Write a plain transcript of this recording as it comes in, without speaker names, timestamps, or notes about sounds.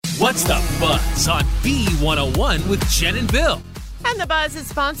What's the buzz on B101 with Jen and Bill? And the buzz is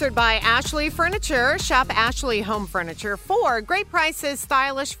sponsored by Ashley Furniture. Shop Ashley Home Furniture for great prices,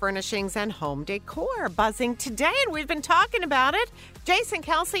 stylish furnishings, and home decor. Buzzing today, and we've been talking about it. Jason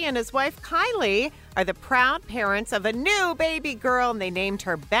Kelce and his wife Kylie are the proud parents of a new baby girl, and they named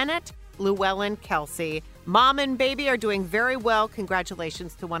her Bennett Llewellyn Kelce. Mom and baby are doing very well.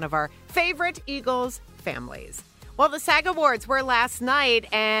 Congratulations to one of our favorite Eagles families. Well, the SAG Awards were last night,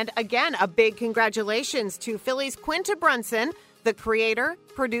 and again, a big congratulations to Philly's Quinta Brunson, the creator,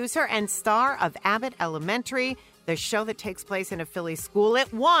 producer, and star of Abbott Elementary, the show that takes place in a Philly school.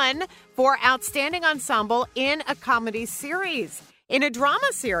 It won for Outstanding Ensemble in a Comedy Series. In a drama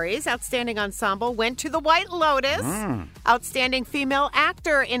series, Outstanding Ensemble went to The White Lotus. Outstanding Female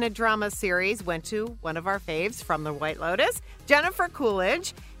Actor in a Drama Series went to one of our faves from The White Lotus, Jennifer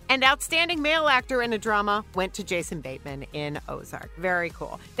Coolidge. And Outstanding Male Actor in a Drama went to Jason Bateman in Ozark. Very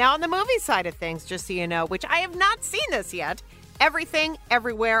cool. Now, on the movie side of things, just so you know, which I have not seen this yet, Everything,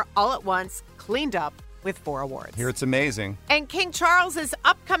 Everywhere, All at Once, cleaned up with 4 awards. Here it's amazing. And King Charles's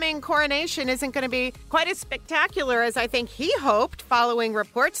upcoming coronation isn't going to be quite as spectacular as I think he hoped, following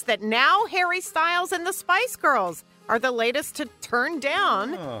reports that now Harry Styles and the Spice Girls are the latest to turn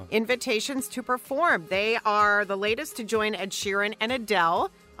down invitations to perform. They are the latest to join Ed Sheeran and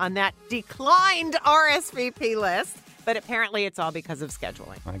Adele on that declined RSVP list. But apparently it's all because of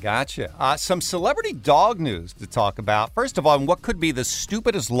scheduling. I gotcha. Some celebrity dog news to talk about. First of all, what could be the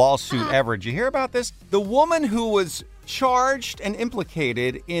stupidest lawsuit ever. Did you hear about this? The woman who was charged and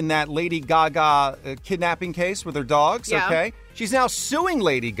implicated in that Lady Gaga kidnapping case with her dogs, okay? She's now suing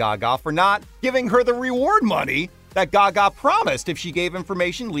Lady Gaga for not giving her the reward money that Gaga promised if she gave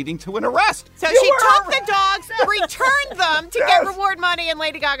information leading to an arrest. So she took the dogs, returned them to get reward money, and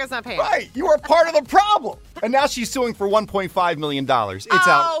Lady Gaga's not paying. Right. You were part of the problem. And now she's suing for $1.5 million.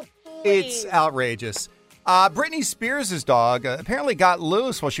 It's outrageous. Britney Spears' dog apparently got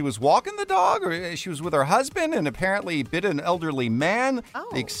loose while she was walking the dog, or she was with her husband and apparently bit an elderly man.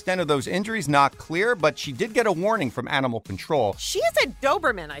 The extent of those injuries, not clear, but she did get a warning from Animal Control. She is a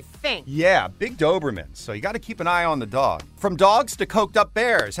Doberman, I think. Yeah, big Doberman. So you got to keep an eye on the dog. From dogs to coked up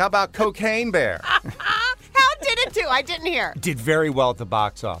bears. How about Cocaine Bear? How did it do? I didn't hear. Did very well at the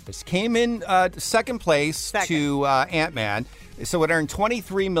box office. Came in second place to Ant-Man. So it earned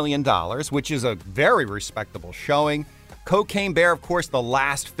 $23 million, which is a very respectable showing. Cocaine Bear, of course, the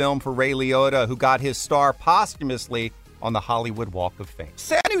last film for Ray Liotta, who got his star posthumously on the Hollywood Walk of Fame.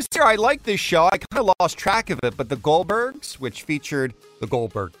 Sad news here. I like this show. I kind of lost track of it, but The Goldbergs, which featured the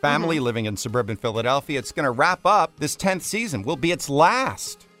Goldberg family living in suburban Philadelphia, it's going to wrap up. This 10th season will be its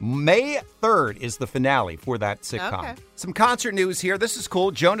last. May 3rd is the finale for that sitcom. Okay. Some concert news here. This is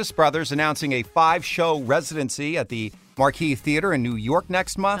cool. Jonas Brothers announcing a 5-show residency at the Marquee Theater in New York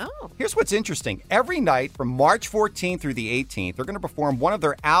next month. Here's what's interesting. Every night from March 14th through the 18th, they're going to perform one of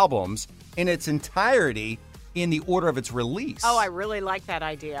their albums in its entirety in the order of its release. Oh, I really like that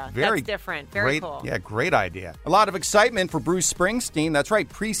idea. That's different. Very cool. Yeah, great idea. A lot of excitement for Bruce Springsteen. That's right.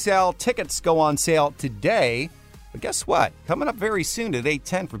 Pre-sale tickets go on sale today. But guess what? Coming up very soon at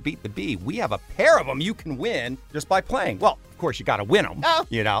 8:10 for Beat the Bee, we have a pair of them you can win just by playing. Well, of course, you got to win them.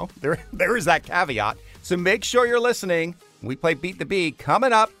 You know, there is that caveat. So make sure you're listening. We play Beat the Bee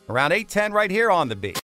coming up around 8:10 right here on The Bee.